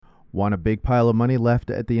Want a big pile of money left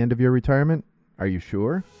at the end of your retirement? Are you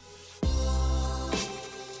sure?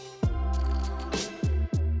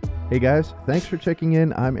 Hey guys, thanks for checking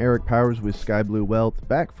in. I'm Eric Powers with Sky Blue Wealth,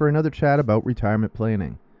 back for another chat about retirement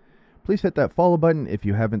planning. Please hit that follow button if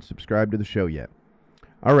you haven't subscribed to the show yet.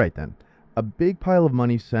 Alright then, a big pile of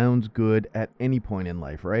money sounds good at any point in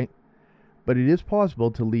life, right? But it is possible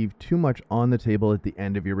to leave too much on the table at the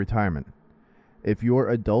end of your retirement. If your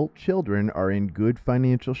adult children are in good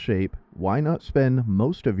financial shape, why not spend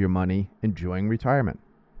most of your money enjoying retirement?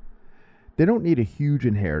 They don't need a huge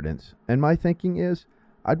inheritance, and my thinking is,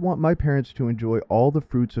 I'd want my parents to enjoy all the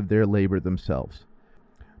fruits of their labor themselves.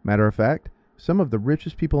 Matter of fact, some of the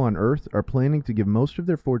richest people on earth are planning to give most of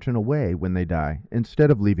their fortune away when they die, instead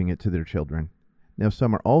of leaving it to their children. Now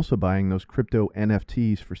some are also buying those crypto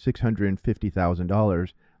NFTs for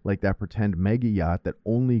 $650,000, like that pretend mega yacht that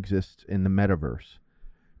only exists in the metaverse.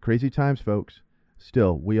 Crazy times, folks.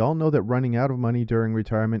 Still, we all know that running out of money during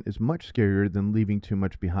retirement is much scarier than leaving too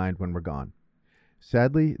much behind when we're gone.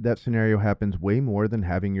 Sadly, that scenario happens way more than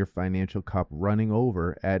having your financial cup running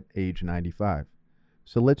over at age 95.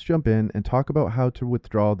 So let's jump in and talk about how to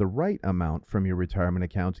withdraw the right amount from your retirement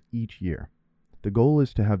accounts each year. The goal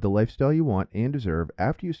is to have the lifestyle you want and deserve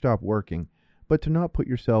after you stop working, but to not put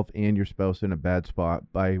yourself and your spouse in a bad spot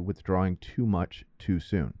by withdrawing too much too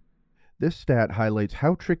soon. This stat highlights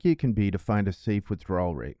how tricky it can be to find a safe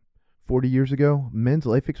withdrawal rate. 40 years ago, men's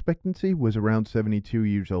life expectancy was around 72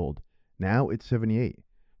 years old. Now it's 78.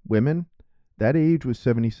 Women, that age was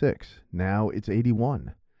 76. Now it's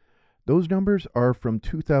 81. Those numbers are from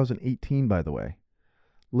 2018, by the way.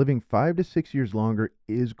 Living 5 to 6 years longer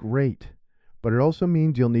is great, but it also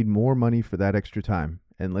means you'll need more money for that extra time.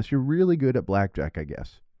 Unless you're really good at blackjack, I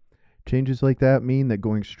guess. Changes like that mean that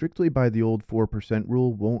going strictly by the old 4%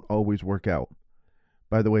 rule won't always work out.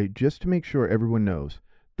 By the way, just to make sure everyone knows,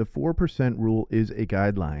 the 4% rule is a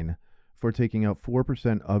guideline for taking out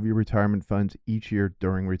 4% of your retirement funds each year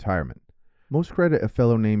during retirement. Most credit a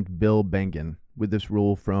fellow named Bill Bengen with this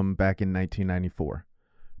rule from back in 1994.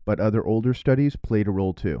 But other older studies played a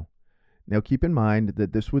role too. Now keep in mind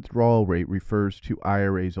that this withdrawal rate refers to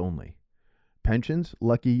IRAs only. Pensions,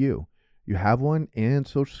 lucky you. You have one, and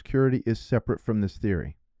Social Security is separate from this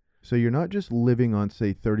theory. So you're not just living on,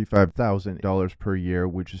 say, $35,000 per year,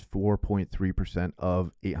 which is 4.3%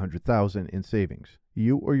 of $800,000 in savings.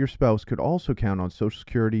 You or your spouse could also count on Social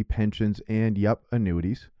Security, pensions, and,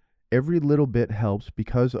 annuities. Every little bit helps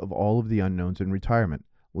because of all of the unknowns in retirement,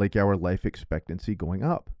 like our life expectancy going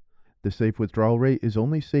up. The safe withdrawal rate is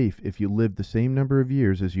only safe if you live the same number of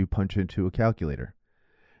years as you punch into a calculator.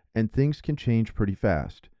 And things can change pretty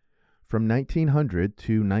fast. From 1900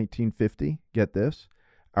 to 1950, get this,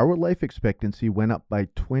 our life expectancy went up by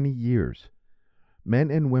 20 years.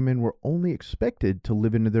 Men and women were only expected to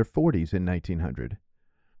live into their 40s in 1900.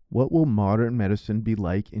 What will modern medicine be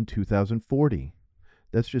like in 2040?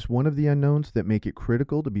 That's just one of the unknowns that make it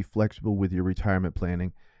critical to be flexible with your retirement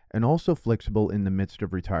planning and also flexible in the midst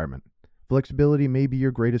of retirement. Flexibility may be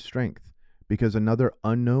your greatest strength because another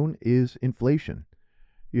unknown is inflation.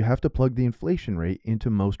 You have to plug the inflation rate into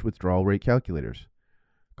most withdrawal rate calculators.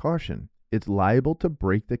 Caution, it's liable to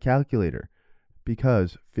break the calculator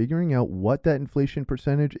because figuring out what that inflation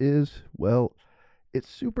percentage is, well, it's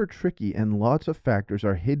super tricky and lots of factors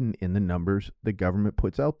are hidden in the numbers the government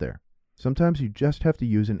puts out there. Sometimes you just have to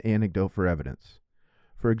use an anecdote for evidence.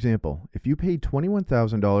 For example, if you paid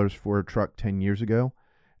 $21,000 for a truck 10 years ago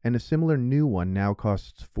and a similar new one now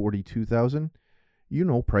costs $42,000, you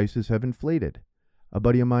know prices have inflated. A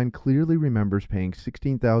buddy of mine clearly remembers paying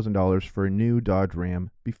 $16,000 for a new Dodge Ram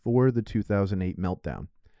before the 2008 meltdown.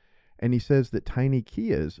 And he says that tiny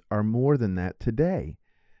Kias are more than that today.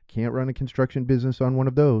 Can't run a construction business on one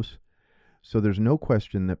of those. So there's no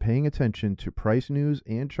question that paying attention to price news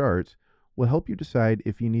and charts will help you decide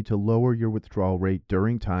if you need to lower your withdrawal rate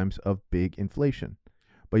during times of big inflation.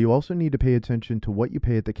 But you also need to pay attention to what you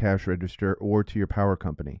pay at the cash register or to your power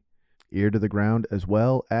company. Ear to the ground as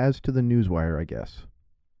well as to the newswire, I guess.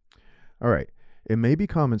 Alright, it may be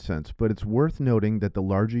common sense, but it's worth noting that the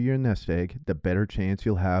larger your nest egg, the better chance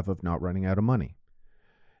you'll have of not running out of money.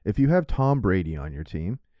 If you have Tom Brady on your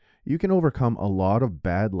team, you can overcome a lot of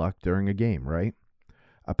bad luck during a game, right?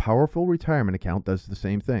 A powerful retirement account does the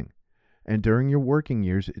same thing. And during your working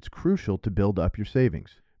years, it's crucial to build up your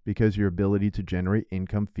savings because your ability to generate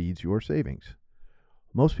income feeds your savings.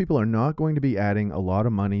 Most people are not going to be adding a lot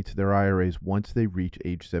of money to their IRAs once they reach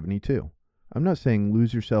age 72. I'm not saying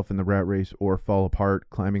lose yourself in the rat race or fall apart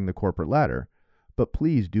climbing the corporate ladder, but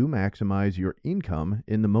please do maximize your income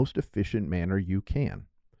in the most efficient manner you can.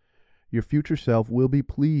 Your future self will be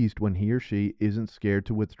pleased when he or she isn't scared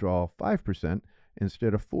to withdraw 5%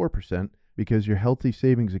 instead of 4% because your healthy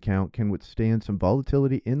savings account can withstand some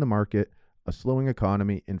volatility in the market, a slowing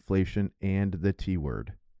economy, inflation, and the T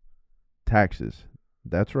word. Taxes.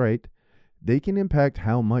 That's right. They can impact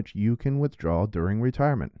how much you can withdraw during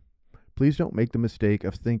retirement. Please don't make the mistake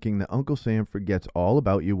of thinking that Uncle Sam forgets all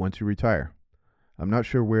about you once you retire. I'm not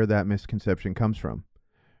sure where that misconception comes from.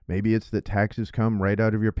 Maybe it's that taxes come right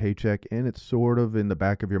out of your paycheck and it's sort of in the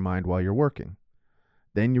back of your mind while you're working.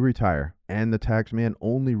 Then you retire, and the tax man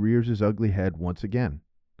only rears his ugly head once again,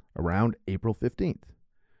 around April 15th.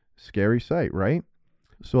 Scary sight, right?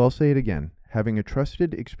 So I'll say it again. Having a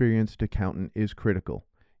trusted, experienced accountant is critical,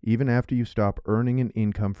 even after you stop earning an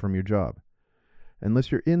income from your job.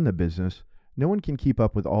 Unless you're in the business, no one can keep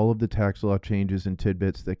up with all of the tax law changes and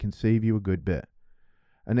tidbits that can save you a good bit.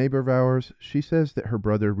 A neighbor of ours, she says that her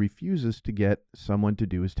brother refuses to get someone to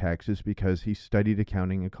do his taxes because he studied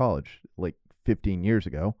accounting in college, like 15 years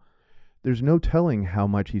ago. There's no telling how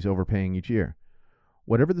much he's overpaying each year.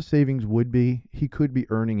 Whatever the savings would be, he could be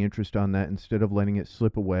earning interest on that instead of letting it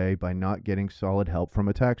slip away by not getting solid help from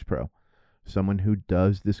a tax pro, someone who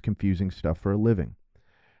does this confusing stuff for a living.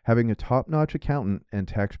 Having a top-notch accountant and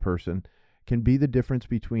tax person can be the difference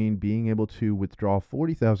between being able to withdraw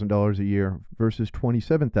 $40,000 a year versus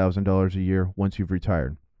 $27,000 a year once you've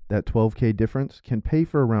retired. That $12K difference can pay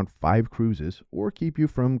for around 5 cruises or keep you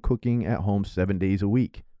from cooking at home 7 days a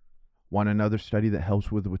week. Want another study that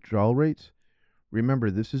helps with withdrawal rates?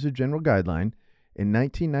 Remember, this is a general guideline. In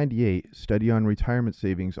 1998, a study on retirement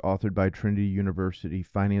savings authored by Trinity University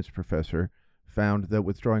finance professor found that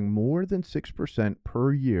withdrawing more than 6%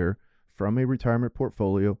 per year from a retirement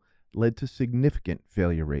portfolio led to significant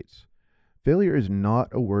failure rates. Failure is not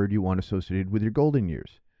a word you want associated with your golden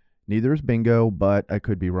years. Neither is bingo, but I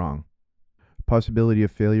could be wrong. Possibility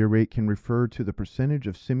of failure rate can refer to the percentage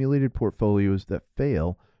of simulated portfolios that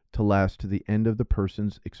fail to last to the end of the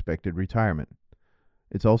person's expected retirement.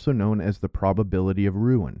 It's also known as the probability of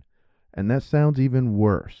ruin, and that sounds even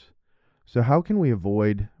worse. So how can we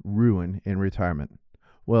avoid ruin in retirement?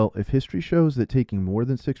 Well, if history shows that taking more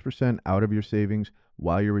than 6% out of your savings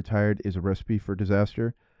while you're retired is a recipe for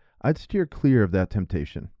disaster, I'd steer clear of that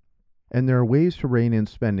temptation. And there are ways to rein in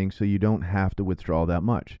spending so you don't have to withdraw that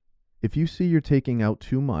much. If you see you're taking out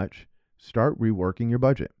too much, start reworking your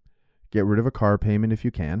budget. Get rid of a car payment if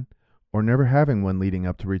you can, or never having one leading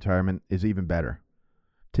up to retirement is even better.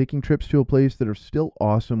 Taking trips to a place that are still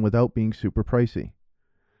awesome without being super pricey.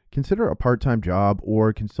 Consider a part-time job or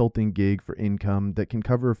a consulting gig for income that can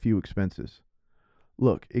cover a few expenses.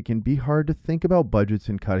 Look, it can be hard to think about budgets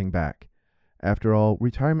and cutting back. After all,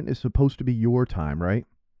 retirement is supposed to be your time, right?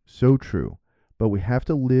 So true, but we have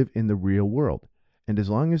to live in the real world. And as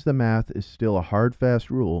long as the math is still a hard, fast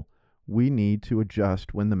rule, we need to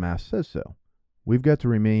adjust when the math says so. We've got to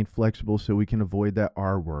remain flexible so we can avoid that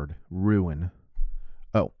R word, ruin.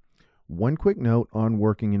 Oh, one quick note on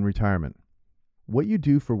working in retirement. What you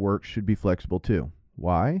do for work should be flexible too.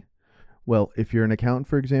 Why? Well, if you're an accountant,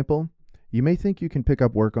 for example, you may think you can pick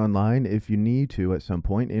up work online if you need to at some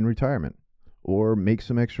point in retirement, or make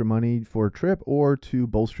some extra money for a trip, or to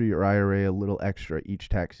bolster your IRA a little extra each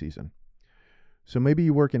tax season. So maybe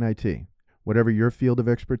you work in IT. Whatever your field of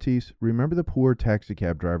expertise, remember the poor taxi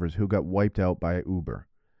cab drivers who got wiped out by Uber.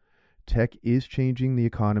 Tech is changing the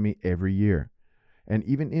economy every year, and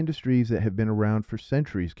even industries that have been around for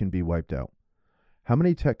centuries can be wiped out. How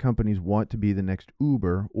many tech companies want to be the next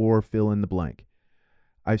Uber or fill in the blank?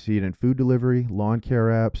 I see it in food delivery, lawn care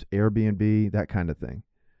apps, Airbnb, that kind of thing.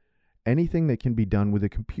 Anything that can be done with a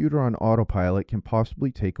computer on autopilot can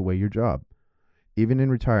possibly take away your job. Even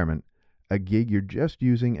in retirement, a gig you're just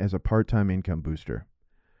using as a part-time income booster.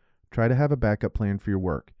 Try to have a backup plan for your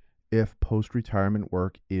work, if post-retirement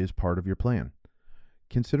work is part of your plan.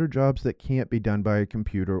 Consider jobs that can't be done by a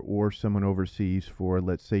computer or someone overseas for,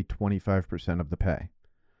 let's say, 25% of the pay.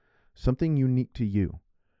 Something unique to you.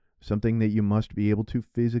 Something that you must be able to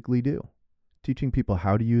physically do. Teaching people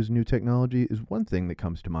how to use new technology is one thing that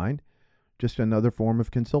comes to mind, just another form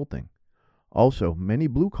of consulting. Also, many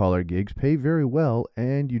blue-collar gigs pay very well,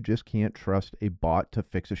 and you just can't trust a bot to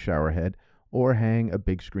fix a shower head or hang a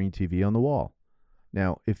big screen TV on the wall.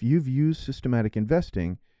 Now, if you've used systematic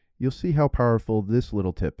investing, you'll see how powerful this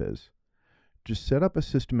little tip is. Just set up a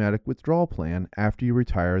systematic withdrawal plan after you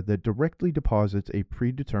retire that directly deposits a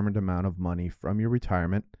predetermined amount of money from your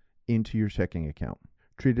retirement into your checking account.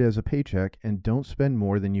 Treat it as a paycheck and don't spend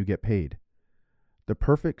more than you get paid. The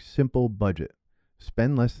perfect simple budget.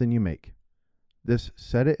 Spend less than you make. This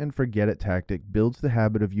set it and forget it tactic builds the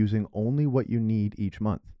habit of using only what you need each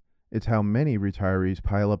month. It's how many retirees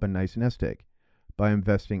pile up a nice nest egg, by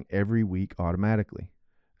investing every week automatically.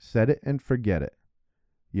 Set it and forget it.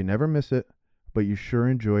 You never miss it, but you sure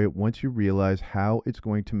enjoy it once you realize how it's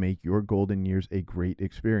going to make your golden years a great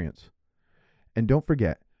experience. And don't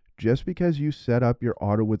forget, just because you set up your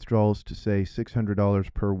auto withdrawals to say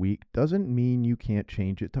 $600 per week doesn't mean you can't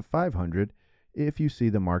change it to $500 if you see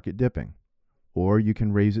the market dipping. Or you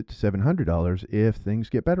can raise it to $700 if things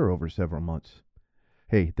get better over several months.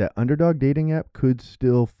 Hey, that underdog dating app could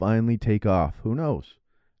still finally take off. Who knows?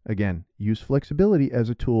 Again, use flexibility as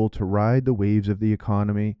a tool to ride the waves of the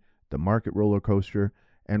economy, the market roller coaster,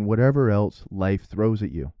 and whatever else life throws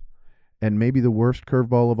at you. And maybe the worst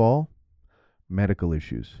curveball of all? Medical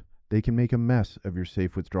issues. They can make a mess of your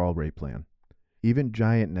safe withdrawal rate plan. Even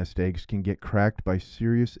giant nest eggs can get cracked by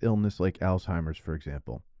serious illness like Alzheimer's, for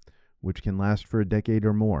example, which can last for a decade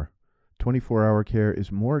or more. 24-hour care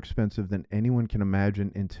is more expensive than anyone can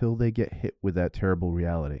imagine until they get hit with that terrible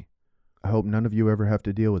reality. I hope none of you ever have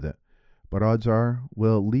to deal with it, but odds are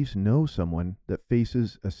we'll at least know someone that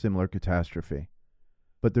faces a similar catastrophe.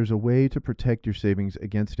 But there's a way to protect your savings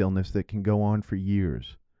against illness that can go on for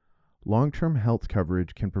years. Long-term health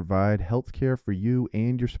coverage can provide health care for you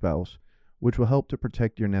and your spouse, which will help to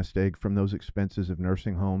protect your nest egg from those expenses of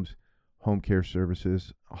nursing homes, home care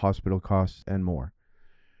services, hospital costs, and more.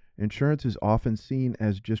 Insurance is often seen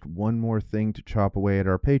as just one more thing to chop away at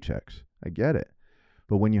our paychecks. I get it.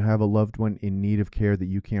 But when you have a loved one in need of care that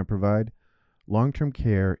you can't provide, long-term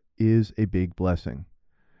care is a big blessing.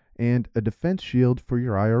 And a defense shield for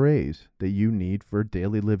your IRAs that you need for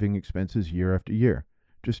daily living expenses year after year.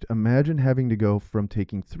 Just imagine having to go from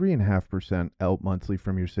taking 3.5% out monthly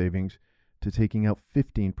from your savings to taking out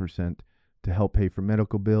 15% to help pay for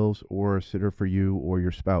medical bills or a sitter for you or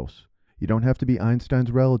your spouse. You don't have to be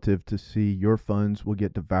Einstein's relative to see your funds will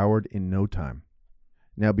get devoured in no time.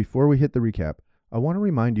 Now, before we hit the recap, I want to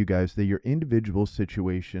remind you guys that your individual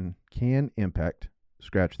situation can impact,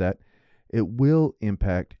 scratch that, it will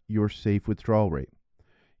impact your safe withdrawal rate.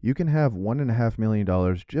 You can have $1.5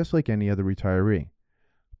 million just like any other retiree.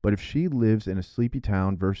 But if she lives in a sleepy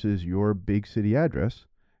town versus your big city address,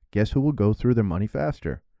 guess who will go through their money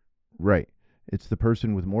faster? Right, it's the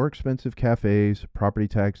person with more expensive cafes, property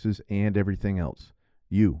taxes, and everything else.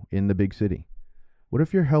 You, in the big city. What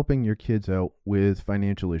if you're helping your kids out with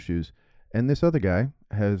financial issues, and this other guy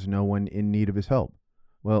has no one in need of his help?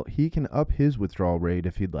 Well, he can up his withdrawal rate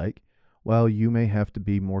if he'd like, while you may have to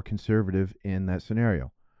be more conservative in that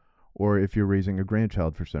scenario. Or if you're raising a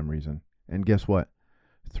grandchild for some reason. And guess what?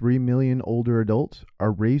 3 million older adults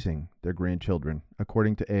are raising their grandchildren,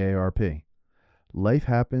 according to AARP. Life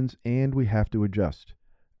happens and we have to adjust.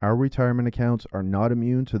 Our retirement accounts are not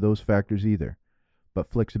immune to those factors either, but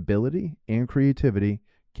flexibility and creativity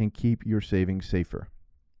can keep your savings safer.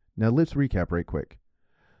 Now let's recap right quick.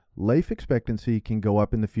 Life expectancy can go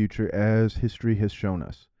up in the future as history has shown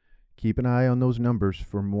us. Keep an eye on those numbers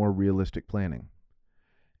for more realistic planning.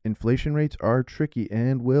 Inflation rates are tricky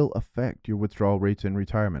and will affect your withdrawal rates in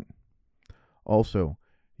retirement. Also,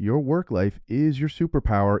 your work life is your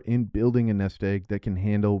superpower in building a nest egg that can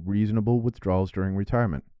handle reasonable withdrawals during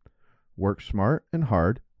retirement. Work smart and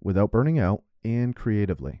hard without burning out and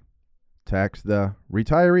creatively. Tax the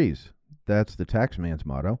retirees. That's the tax man's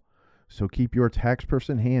motto. So keep your tax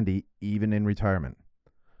person handy even in retirement.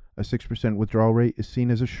 A 6% withdrawal rate is seen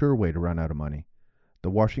as a sure way to run out of money. The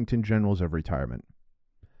Washington Generals of retirement.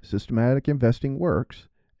 Systematic investing works,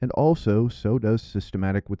 and also so does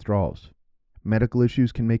systematic withdrawals. Medical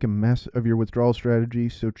issues can make a mess of your withdrawal strategy,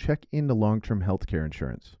 so check into long-term healthcare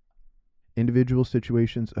insurance. Individual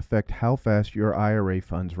situations affect how fast your IRA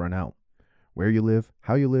funds run out, where you live,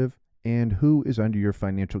 how you live, and who is under your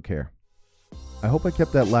financial care. I hope I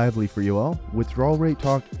kept that lively for you all. Withdrawal rate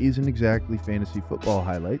talk isn't exactly fantasy football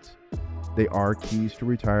highlights. They are keys to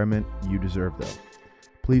retirement you deserve, though.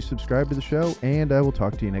 Please subscribe to the show, and I will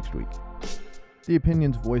talk to you next week. The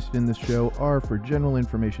opinions voiced in this show are for general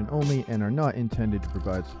information only and are not intended to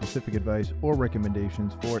provide specific advice or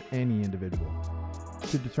recommendations for any individual.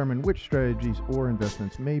 To determine which strategies or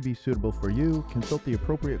investments may be suitable for you, consult the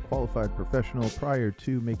appropriate qualified professional prior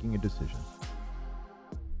to making a decision.